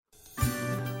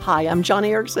Hi, I'm Joni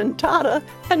Eareckson Tada,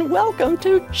 and welcome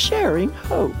to Sharing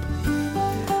Hope.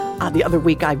 The other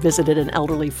week, I visited an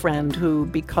elderly friend who,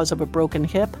 because of a broken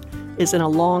hip, is in a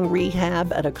long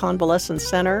rehab at a convalescent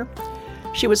center.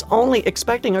 She was only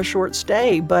expecting a short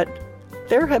stay, but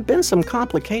there have been some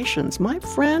complications. My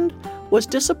friend was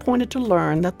disappointed to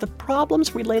learn that the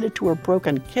problems related to her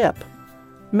broken hip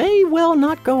may well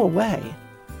not go away.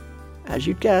 As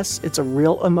you'd guess, it's a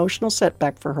real emotional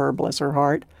setback for her, bless her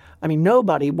heart. I mean,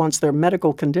 nobody wants their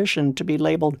medical condition to be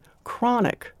labeled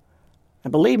chronic. And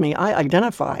believe me, I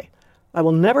identify. I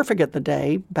will never forget the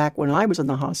day back when I was in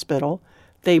the hospital.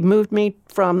 They moved me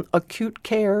from acute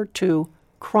care to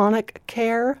chronic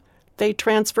care. They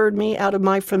transferred me out of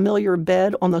my familiar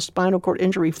bed on the spinal cord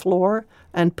injury floor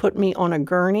and put me on a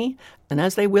gurney. And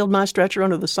as they wheeled my stretcher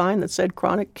under the sign that said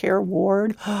chronic care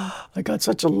ward, I got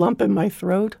such a lump in my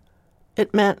throat.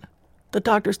 It meant the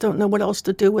doctors don't know what else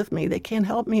to do with me. They can't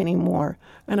help me anymore,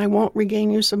 and I won't regain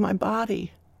use of my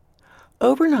body.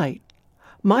 Overnight,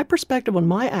 my perspective on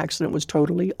my accident was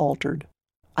totally altered.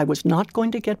 I was not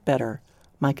going to get better.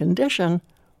 My condition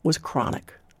was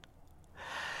chronic.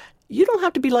 You don't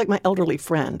have to be like my elderly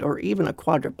friend or even a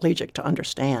quadriplegic to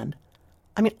understand.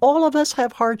 I mean, all of us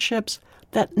have hardships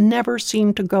that never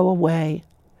seem to go away.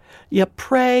 You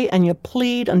pray and you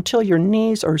plead until your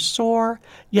knees are sore,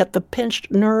 yet the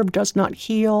pinched nerve does not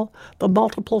heal, the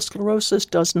multiple sclerosis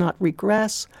does not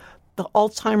regress, the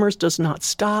Alzheimer's does not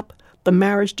stop, the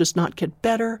marriage does not get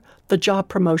better, the job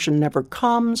promotion never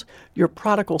comes, your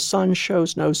prodigal son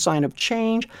shows no sign of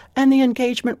change, and the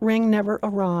engagement ring never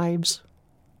arrives.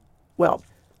 Well,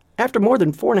 after more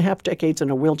than 4.5 decades in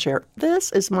a wheelchair,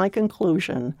 this is my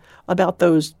conclusion about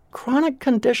those chronic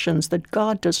conditions that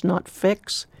God does not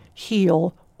fix,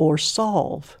 heal, or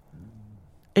solve.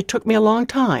 It took me a long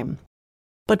time,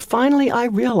 but finally I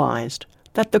realized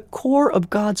that the core of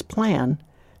God's plan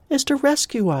is to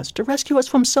rescue us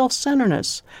from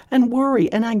self-centeredness and worry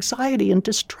and anxiety and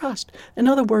distrust. In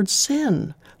other words,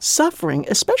 sin. Suffering,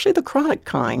 especially the chronic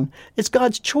kind, is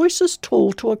God's choicest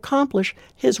tool to accomplish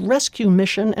his rescue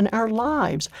mission in our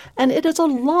lives, and it is a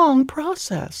long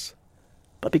process.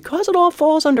 But because it all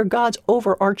falls under God's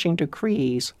overarching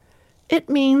decrees, it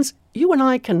means you and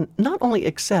I can not only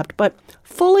accept, but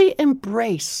fully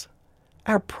embrace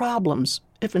our problems,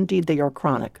 if indeed they are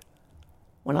chronic.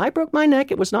 When I broke my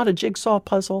neck, it was not a jigsaw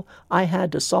puzzle I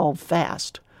had to solve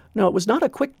fast. No, it was not a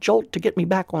quick jolt to get me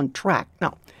back on track.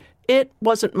 No, it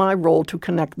wasn't my role to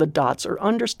connect the dots or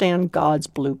understand God's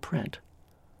blueprint.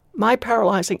 My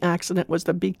paralyzing accident was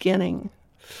the beginning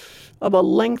of a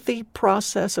lengthy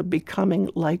process of becoming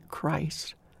like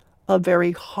Christ, a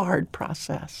very hard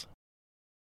process.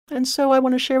 And so I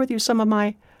want to share with you some of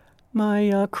my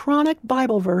chronic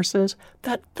Bible verses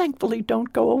that thankfully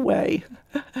don't go away.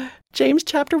 James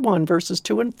chapter 1, verses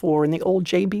 2 and 4 in the old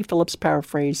J.B. Phillips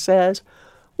paraphrase says,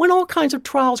 "When all kinds of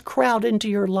trials crowd into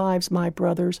your lives, my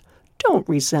brothers, don't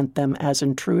resent them as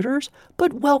intruders,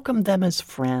 but welcome them as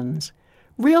friends.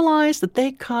 Realize that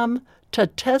they come to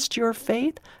test your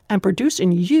faith and produce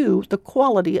in you the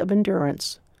quality of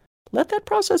endurance. Let that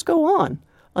process go on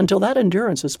until that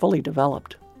endurance is fully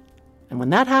developed. And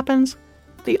when that happens,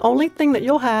 the only thing that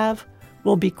you'll have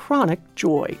will be chronic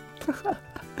joy."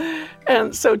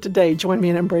 And so today, join me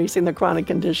in embracing the chronic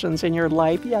conditions in your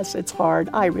life. Yes, it's hard.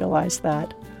 I realize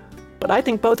that. But I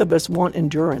think both of us want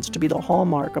endurance to be the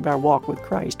hallmark of our walk with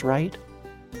Christ, right?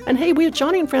 And hey, we at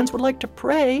Joni and Friends would like to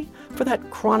pray for that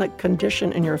chronic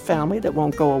condition in your family that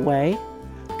won't go away.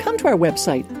 Come to our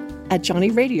website at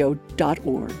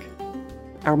johnnyradio.org.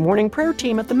 Our morning prayer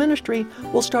team at the ministry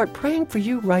will start praying for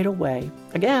you right away.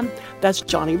 Again, that's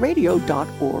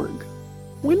johnnyradio.org.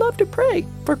 We love to pray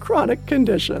for chronic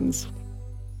conditions.